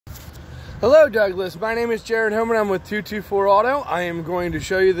Hello Douglas, my name is Jared Homan. I'm with 224 Auto. I am going to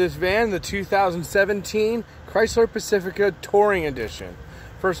show you this van, the 2017 Chrysler Pacifica Touring Edition.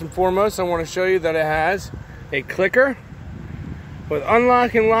 First and foremost, I want to show you that it has a clicker with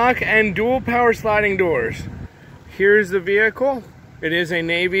unlock and lock and dual power sliding doors. Here's the vehicle. It is a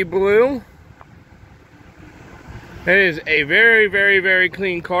navy blue. It is a very, very, very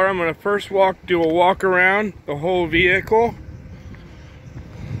clean car. I'm going to first do a walk around the whole vehicle.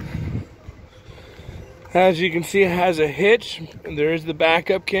 As you can see, it has a hitch. There's the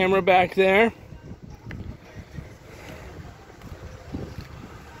backup camera back there.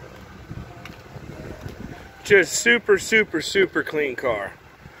 Just super, super, super clean car.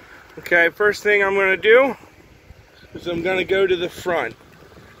 Okay, first thing I'm going to do is I'm going to go to the front.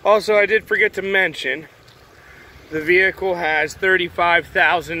 Also, I did forget to mention, the vehicle has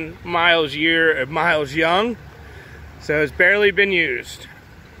 35,000 miles young, so it's barely been used.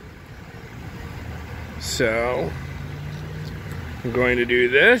 So, I'm going to do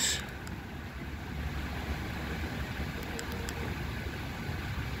this.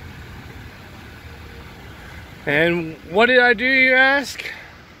 And what did I do, you ask?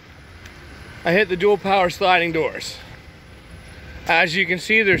 I hit the dual power sliding doors. As you can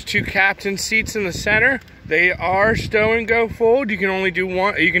see, there's two captain seats in the center. They are stow and go fold. You can only do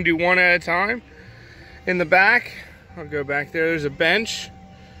one, you can do one at a time. In the back, I'll go back there, there's a bench,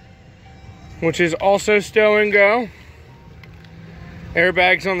 which is also stow and go.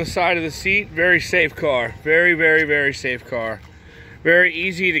 Airbags on the side of the seat. Very safe car. Very, very, very safe car. Very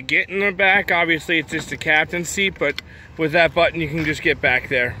easy to get in the back. Obviously, it's just a captain's seat, but with that button, you can just get back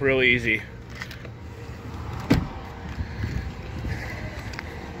there real easy.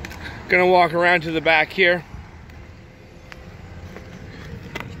 Gonna walk around to the back here.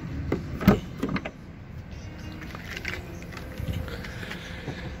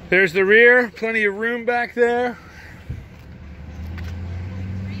 There's the rear, plenty of room back there.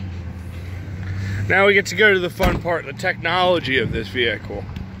 Now we get to go to the fun part, the technology of this vehicle.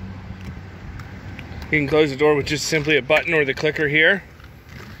 You can close the door with just simply a button or the clicker here.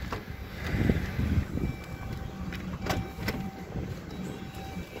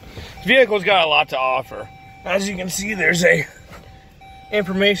 This vehicle's got a lot to offer. As you can see, there's a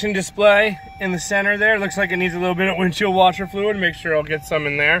information display in the center there. Looks like it needs a little bit of windshield washer fluid. Make sure I'll get some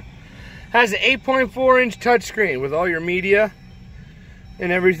in there. Has an 8.4-inch touchscreen with all your media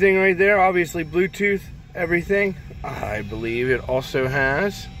and everything right there. Obviously Bluetooth, everything. I believe it also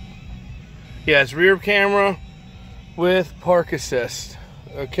has, yes, rear camera with park assist.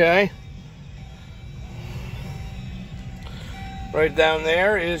 Okay. Right down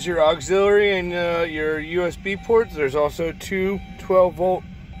there is your auxiliary and your USB ports. There's also two 12-volt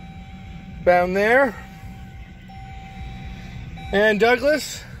down there. And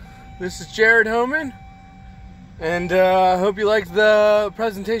Douglas, this is Jared Homan, and I hope you liked the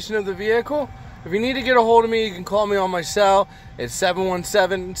presentation of the vehicle. If you need to get a hold of me, you can call me on my cell. It's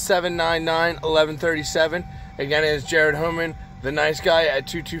 717-799-1137. Again, it's Jared Homan, the nice guy at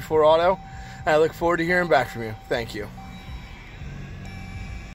 224 Auto. I look forward to hearing back from you. Thank you.